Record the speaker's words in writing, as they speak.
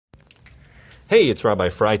Hey, it's Rabbi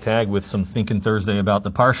Freitag with some Thinking Thursday about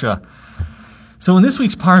the Parsha. So in this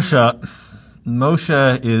week's Parsha,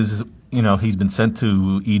 Moshe is, he's been sent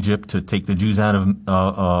to Egypt to take the Jews out of,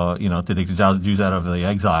 to take the Jews out of the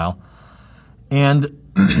exile.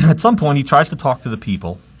 And at some point he tries to talk to the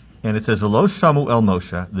people, and it says, "V'lo shamu el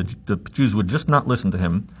Moshe," the Jews would just not listen to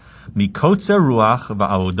him. Mikotze ruach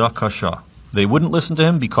va'avodah kasha. They wouldn't listen to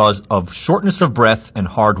him because of shortness of breath and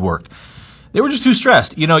hard work. They were just too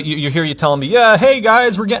stressed. You hear you telling me, yeah, hey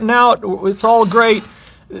guys, we're getting out. It's all great.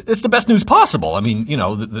 It's the best news possible. I mean,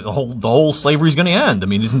 the whole slavery is going to end. I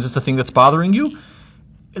mean, isn't this the thing that's bothering you?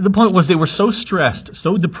 The point was they were so stressed,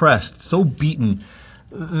 so depressed, so beaten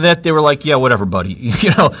that they were like, yeah, whatever, buddy.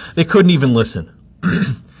 They couldn't even listen.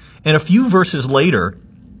 And a few verses later,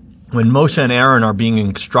 when Moshe and Aaron are being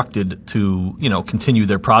instructed to, continue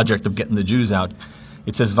their project of getting the Jews out,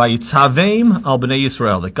 it says, Vayitzaveim al bnei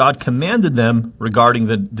Yisrael, that God commanded them regarding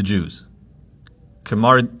the Jews.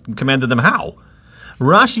 Commanded them how?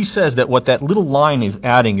 Rashi says that what that little line is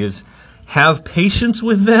adding is, have patience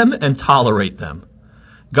with them and tolerate them.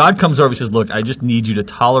 God comes over and says, look, I just need you to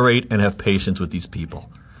tolerate and have patience with these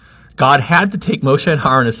people. God had to take Moshe and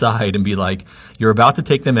Aaron aside and be like, you're about to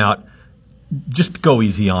take them out, just go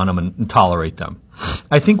easy on them and tolerate them.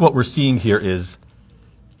 I think what we're seeing here is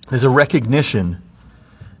there's a recognition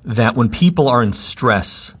that when people are in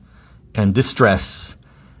stress and distress,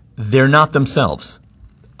 they're not themselves.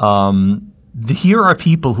 Here are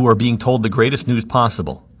people who are being told the greatest news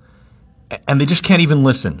possible, and they just can't even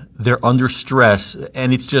listen. They're under stress,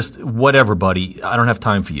 and it's just, whatever, buddy, I don't have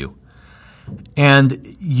time for you.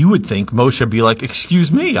 And you would think Moshe would be like,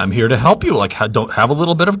 excuse me, I'm here to help you. Like, don't have a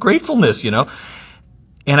little bit of gratefulness, And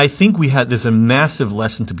I think there's a massive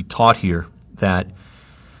lesson to be taught here that,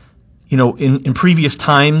 in previous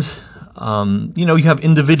times, you have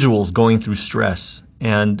individuals going through stress,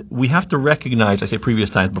 and we have to recognize, I say previous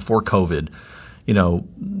times, before COVID,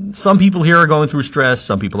 some people here are going through stress,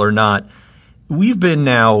 some people are not. We've been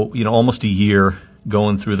now, almost a year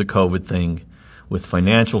going through the COVID thing with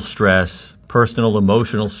financial stress, personal,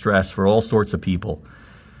 emotional stress for all sorts of people.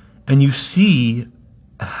 And you see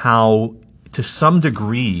how, to some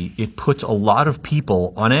degree, it puts a lot of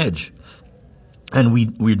people on edge. And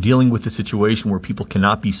we're dealing with a situation where people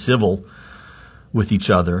cannot be civil with each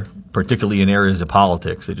other, particularly in areas of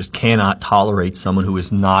politics. They just cannot tolerate someone who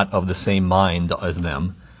is not of the same mind as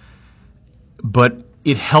them. But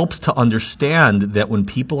it helps to understand that when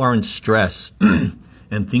people are in stress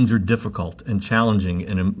and things are difficult and challenging,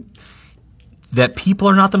 and that people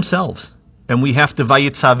are not themselves. And we have to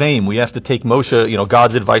vayitzaveim. We have to take Moshe,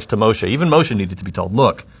 God's advice to Moshe. Even Moshe needed to be told,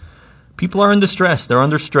 look, people are in distress. They're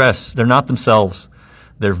under stress. They're not themselves.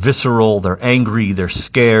 They're visceral. They're angry. They're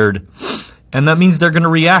scared. And that means they're going to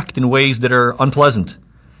react in ways that are unpleasant.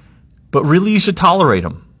 But really, you should tolerate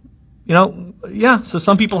them. So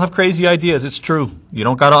some people have crazy ideas. It's true. You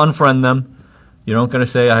don't got to unfriend them. You don't got to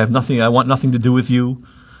say, I want nothing to do with you.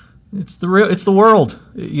 It's the world.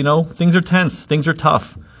 Things are tense. Things are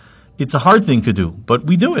tough. It's a hard thing to do, but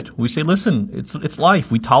we do it. We say, listen, it's life.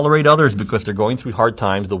 We tolerate others because they're going through hard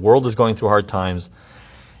times. The world is going through hard times.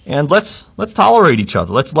 And let's tolerate each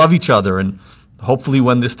other. Let's love each other. And hopefully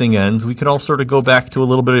when this thing ends, we can all sort of go back to a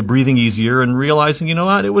little bit of breathing easier and realizing,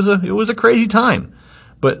 it was a crazy time.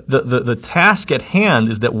 But the task at hand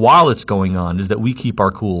is that while it's going on, is that we keep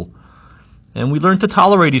our cool. And we learn to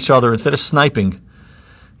tolerate each other instead of sniping.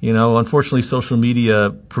 Unfortunately, social media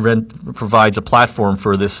provides a platform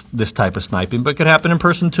for this type of sniping, but it could happen in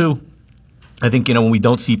person too. I think, when we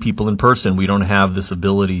don't see people in person, we don't have this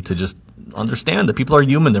ability to just understand that people are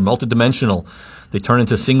human. They're multidimensional. They turn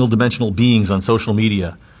into single-dimensional beings on social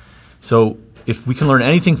media. So if we can learn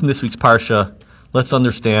anything from this week's Parsha, let's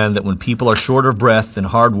understand that when people are short of breath and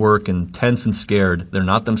hard work and tense and scared, they're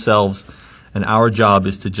not themselves, and our job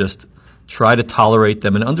is to just try to tolerate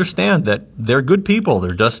them and understand that they're good people.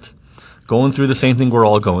 They're just going through the same thing we're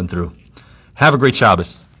all going through. Have a great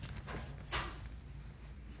Shabbos.